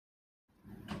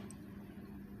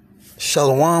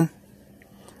Shalom.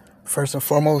 First and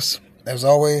foremost, as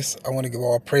always, I want to give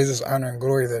all praises, honor, and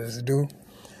glory that is due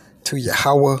to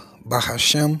Yahweh,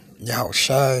 Bahashem,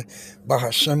 Yahushai,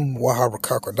 Bahashem,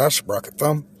 Waharakakadash,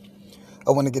 Brakatham.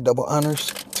 I want to give double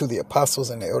honors to the apostles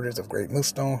and the elders of Great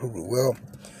Millstone who grew well,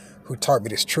 who taught me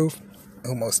this truth,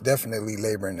 who most definitely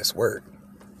labor in this word.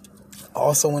 I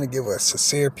also want to give a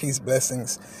sincere peace,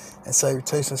 blessings, and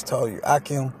salutations to all you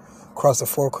Akim across the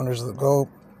four corners of the globe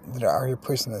that are out here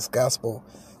pushing this gospel,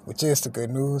 which is the good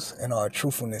news in our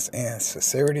truthfulness and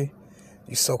sincerity.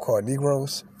 You so-called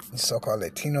Negroes, you so-called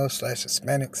Latinos /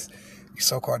 Hispanics, you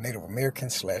so-called Native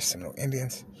Americans / Seminole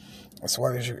Indians, as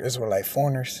well as you Israelite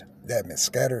foreigners that have been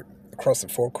scattered across the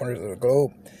four corners of the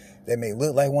globe that may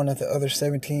look like one of the other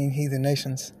 17 heathen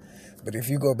nations. But if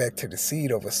you go back to the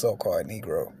seed of a so-called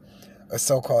Negro, a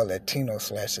so-called Latino /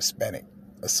 Hispanic,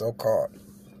 a so-called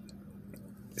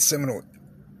Seminole,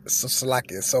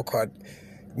 so-called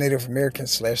Native American /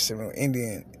 Seminole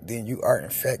Indian, then you are in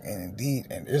fact and indeed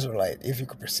an Israelite if you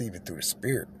can perceive it through the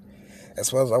spirit.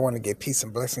 As well as I want to give peace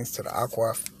and blessings to the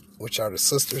Akwaf, which are the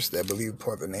sisters that believe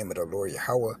upon the name of the Lord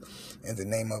Yahweh and the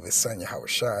name of his son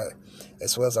Yahushai.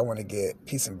 As well as I want to give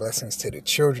peace and blessings to the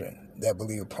children that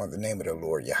believe upon the name of the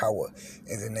Lord Yahweh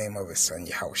and the name of his son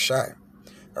Yahushai.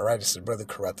 Alright, this is Brother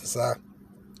Karatazah.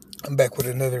 I'm back with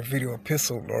another video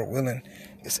epistle, Lord willing.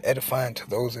 It's edifying to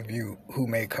those of you who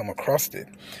may come across it.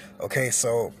 Okay,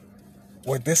 so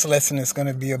what this lesson is going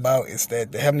to be about is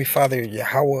that the Heavenly Father,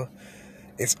 Yahweh,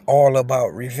 is all about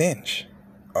revenge.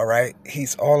 Alright,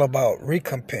 he's all about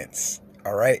recompense.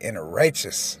 Alright, in a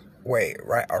righteous way,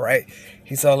 right? Alright,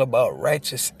 he's all about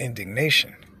righteous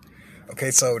indignation.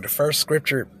 Okay, so the first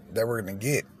scripture that we're going to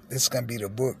get, this is going to be the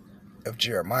book of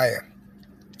Jeremiah,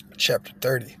 chapter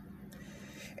 30.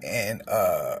 And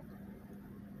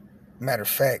matter of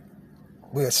fact,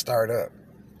 we'll start up.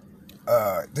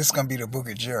 This is going to be the book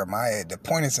of Jeremiah. The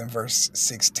point is in verse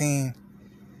 16.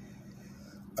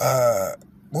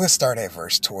 We'll start at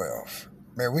verse 12.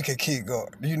 Man, we could keep going.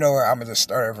 You know what? I'm going to just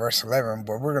start at verse 11,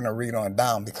 but we're going to read on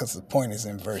down because the point is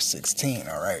in verse 16,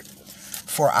 all right?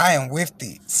 For I am with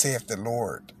thee, saith the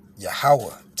Lord,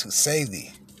 Yahweh, to save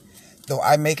thee. Though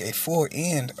I make a full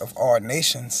end of all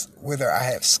nations, whither I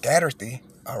have scattered thee,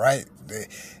 all right? The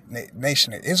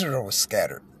nation of Israel was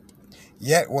scattered.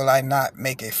 Yet will I not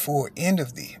make a full end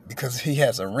of thee, because he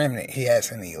has a remnant, he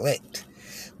has an elect.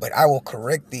 But I will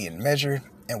correct thee in measure,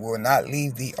 and will not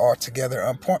leave thee altogether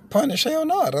unpunished. Hell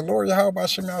no, the Lord Yahweh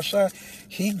Bashem Yahushai,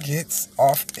 he gets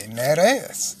off in that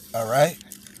ass, all right?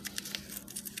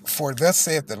 For thus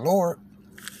saith the Lord,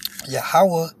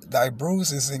 Yahweh, thy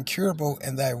bruise is incurable,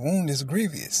 and thy wound is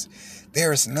grievous.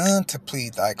 There is none to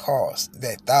plead thy cause,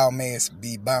 that thou mayest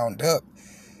be bound up.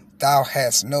 Thou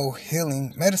hast no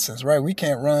healing medicines, right? We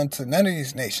can't run to none of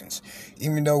these nations,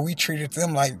 even though we treated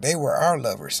them like they were our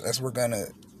lovers, as we're going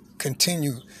to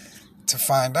continue to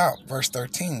find out. Verse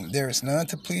 13, there is none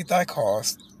to plead thy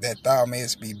cause, that thou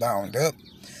mayest be bound up.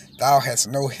 Thou hast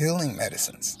no healing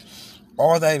medicines.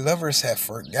 All thy lovers have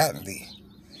forgotten thee.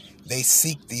 They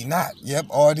seek thee not. Yep,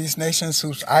 all these nations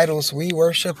whose idols we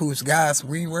worship, whose gods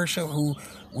we worship, who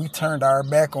we turned our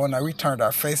back on, we turned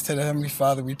our face to the Heavenly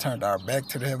Father, we turned our back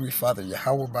to the Heavenly Father,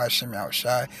 Yahweh Bashem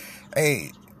Yahushai.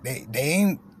 Hey, they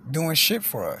ain't doing shit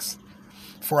for us.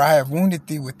 For I have wounded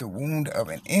thee with the wound of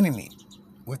an enemy,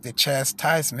 with the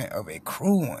chastisement of a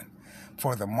cruel one.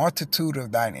 For the multitude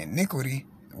of thine iniquity,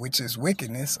 which is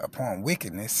wickedness upon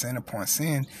wickedness, sin upon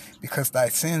sin, because thy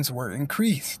sins were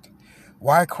increased.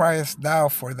 Why criest thou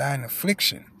for thine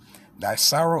affliction? Thy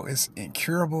sorrow is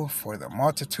incurable for the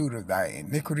multitude of thy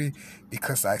iniquity,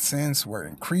 because thy sins were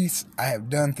increased. I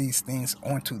have done these things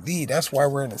unto thee. That's why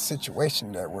we're in the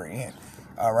situation that we're in.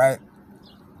 All right?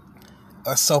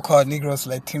 Us so-called Negroes,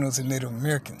 Latinos, and Native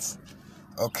Americans.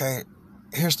 Okay?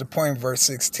 Here's the point, verse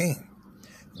 16.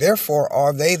 Therefore,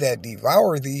 all they that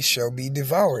devour thee shall be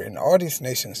devoured, and all these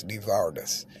nations devoured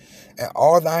us. And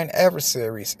all thine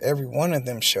adversaries, every one of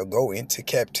them shall go into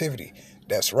captivity.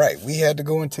 That's right. We had to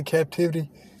go into captivity.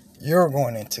 You're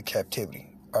going into captivity.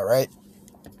 All right.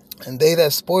 And they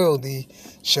that spoil thee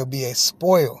shall be a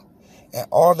spoil. And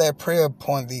all that prey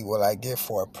upon thee will I give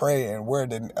for a prey. And where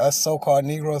us so-called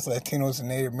Negroes, Latinos, and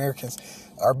Native Americans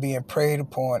are being preyed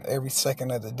upon every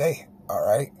second of the day. All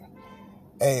right.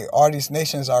 Hey, all these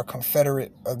nations are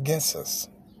confederate against us.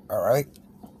 All right.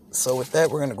 So with that,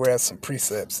 we're going to grab some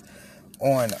precepts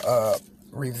on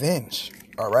revenge.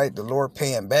 All right, the Lord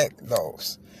paying back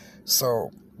those.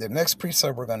 So the next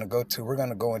precept we're going to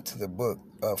go into the book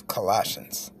of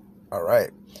Colossians. All right,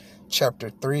 chapter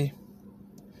 3,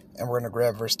 and we're going to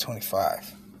grab verse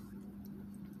 25.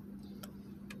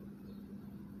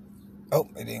 Oh,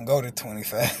 it didn't go to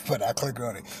 25, but I clicked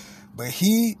on it. But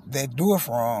he that doeth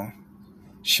wrong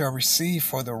shall receive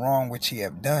for the wrong which he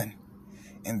have done.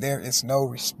 And there is no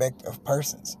respect of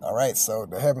persons. All right, so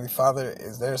the Heavenly Father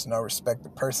there's no respect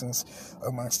of persons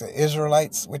amongst the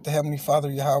Israelites with the Heavenly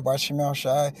Father, Yahweh Shemel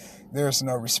Shai. There's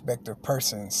no respect of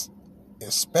persons,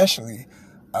 especially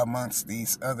amongst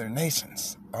these other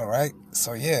nations. All right,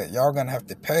 so yeah, y'all gonna have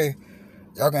to pay.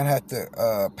 Y'all gonna have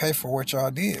to pay for what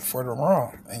y'all did for the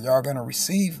wrong, and y'all gonna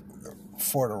receive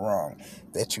for the wrong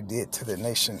that you did to the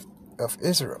nation of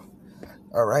Israel.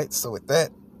 All right, so with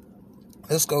that,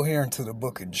 let's go here into the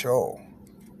book of Joel.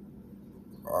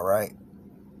 All right.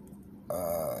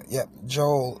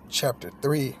 Joel chapter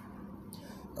 3.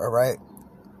 All right.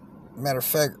 Matter of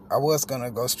fact, I was going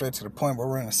to go straight to the point, but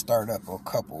we're going to start up a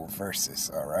couple of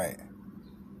verses. All right.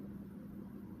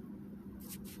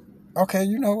 Okay,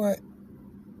 you know what?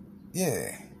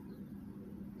 Yeah.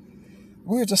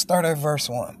 We'll just start at verse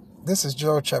 1. This is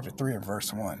Joel chapter 3 and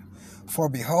verse 1. For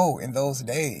behold, in those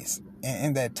days and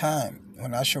in that time,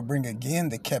 when I shall bring again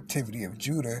the captivity of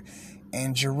Judah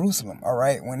and Jerusalem. All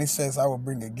right. When it says I will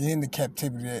bring again the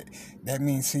captivity, that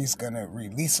means he's going to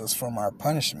release us from our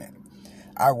punishment.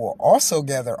 I will also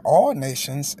gather all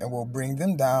nations and will bring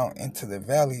them down into the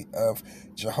valley of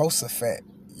Jehoshaphat,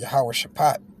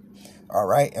 Jehoshaphat. All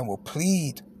right. And will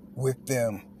plead with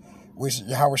them, which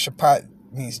Jehoshaphat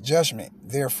means judgment.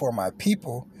 Therefore, my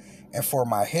people and for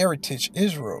my heritage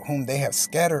Israel, whom they have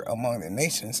scattered among the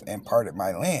nations and parted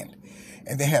my land.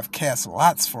 And they have cast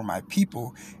lots for my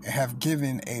people, and have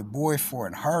given a boy for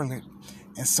an harlot,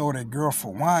 and sold a girl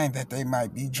for wine, that they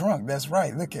might be drunk. That's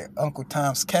right. Look at Uncle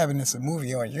Tom's Cabin. It's a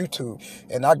movie on YouTube,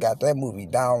 and I got that movie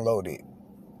downloaded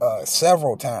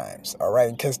several times. All right,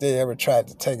 in case they ever tried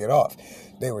to take it off.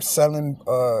 They were selling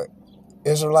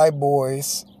Israelite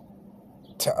boys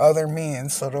to other men,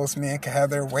 so those men could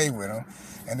have their way with them,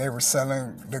 and they were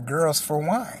selling the girls for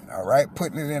wine. All right,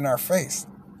 putting it in our face.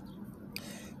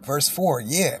 Verse 4,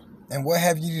 yeah, and what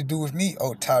have you to do with me,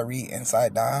 O Tyre and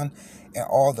Zidon, and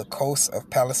all the coasts of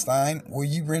Palestine? Will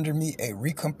you render me a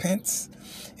recompense?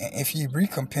 And if ye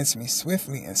recompense me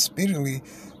swiftly and speedily,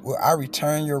 will I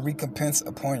return your recompense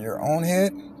upon your own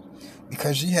head?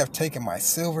 Because ye have taken my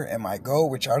silver and my gold,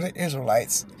 which are the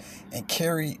Israelites, and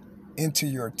carried into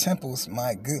your temples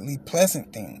my goodly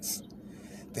pleasant things.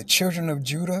 The children of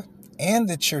Judah and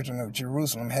the children of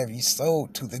Jerusalem have ye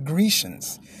sold to the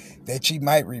Grecians, that ye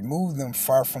might remove them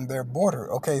far from their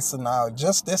border. Okay, so now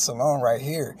just this alone right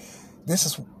here, this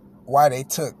is why they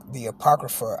took the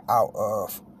Apocrypha out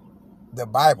of the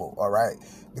Bible, all right?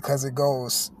 Because it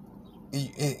goes,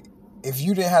 if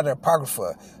you didn't have the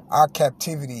Apocrypha, our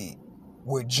captivity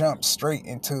would jump straight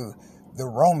into the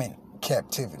Roman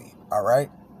captivity, all right?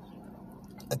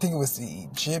 I think it was the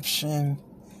Egyptian.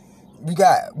 We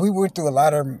went through a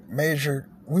lot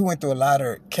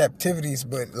of captivities,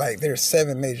 but like there's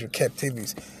 7 major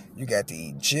captivities. You got the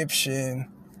Egyptian,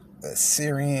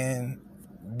 Assyrian,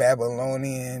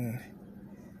 Babylonian,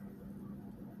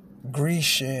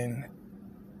 Grecian,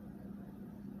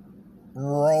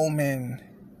 Roman.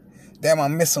 Damn,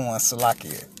 I'm missing one,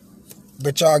 Salakia.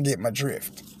 But y'all get my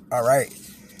drift. All right.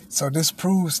 So this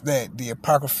proves that the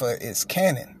Apocrypha is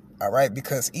canon. All right.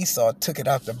 Because Esau took it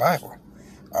out the Bible.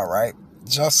 All right.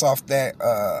 Just off that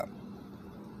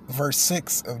verse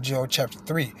 6 of Joel chapter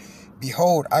 3.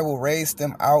 Behold, I will raise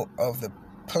them out of the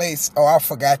place. Oh, I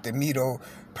forgot the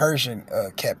Medo-Persian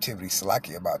captivity.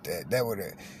 Salakia about that. That would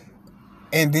have.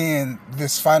 And then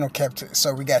this final captivity.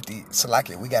 So we got the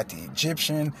Salakia. We got the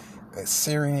Egyptian,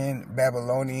 Assyrian,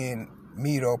 Babylonian,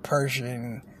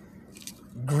 Medo-Persian,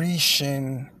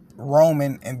 Grecian,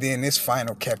 Roman, and then this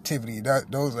final captivity.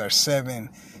 Those are 7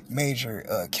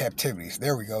 major captivities.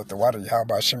 There we go. The water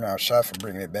Yahweh Shemel Shai for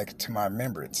bringing it back to my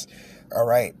remembrance. All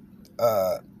right.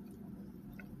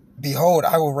 Behold,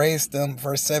 I will raise them,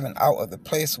 verse 7, out of the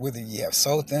place whither ye have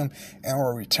sold them, and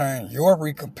will return your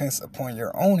recompense upon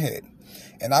your own head.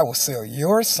 And I will sell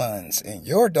your sons and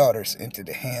your daughters into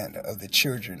the hand of the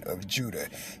children of Judah,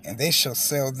 and they shall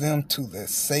sell them to the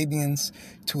Sabians,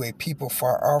 to a people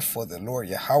far off, for the Lord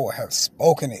Yahweh have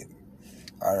spoken it.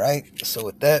 All right. So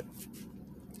with that,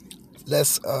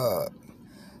 let's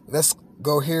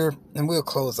go here, and we'll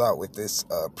close out with this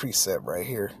precept right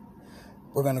here.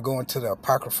 We're going to go into the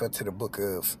Apocrypha, to the book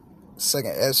of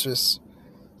 2nd Ezra,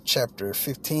 chapter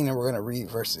 15, and we're going to read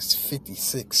verses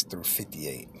 56 through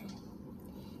 58.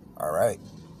 All right.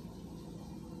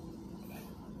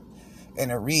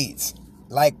 And it reads,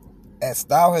 like as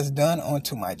thou hast done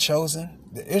unto my chosen,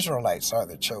 the Israelites are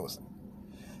the chosen,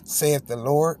 saith the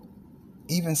Lord,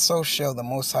 even so shall the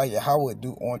Most High Yahweh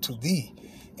do unto thee,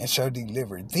 and shall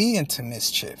deliver thee into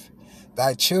mischief.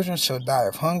 Thy children shall die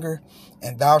of hunger,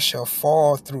 and thou shalt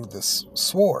fall through the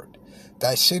sword.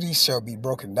 Thy cities shall be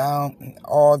broken down, and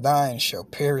all thine shall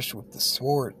perish with the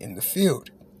sword in the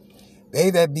field. They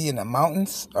that be in the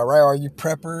mountains, all right, all you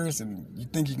preppers, and you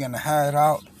think you're going to hide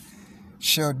out,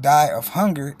 shall die of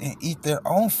hunger, and eat their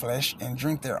own flesh, and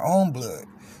drink their own blood,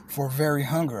 for very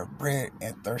hunger of bread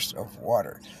and thirst of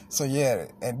water. So yeah,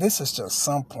 and this is just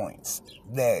some points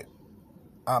that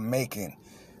I'm making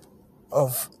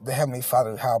of the Heavenly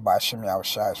Father, how by Shem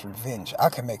Yahweh's revenge. I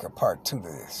can make a part 2 to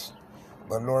this.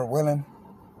 But Lord willing,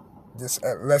 this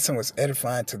lesson was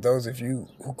edifying to those of you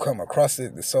who come across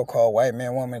it, the so-called white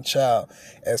man, woman, child,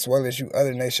 as well as you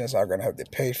other nations are going to have to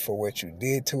pay for what you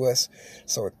did to us.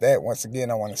 So with that, once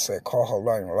again, I want to say, Call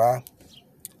Hola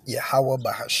Yahweh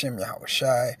Bahashem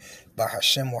Yahweh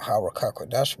Bahashem Wahara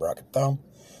Kakodash Barakatham.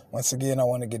 Once again, I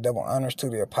want to give double honors to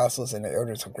the apostles and the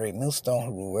elders of Great Millstone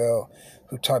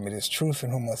who taught me this truth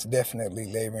and who most definitely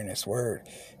labor in this word.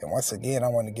 And once again, I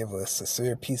want to give a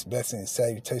sincere peace, blessing, and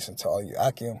salutation to all you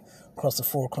Akim across the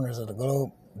 4 corners of the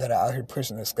globe that are out here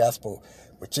preaching this gospel,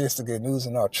 which is the good news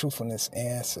in all truthfulness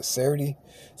and sincerity.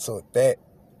 So with that,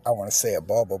 I want to say a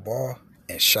ball,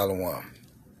 and shalom.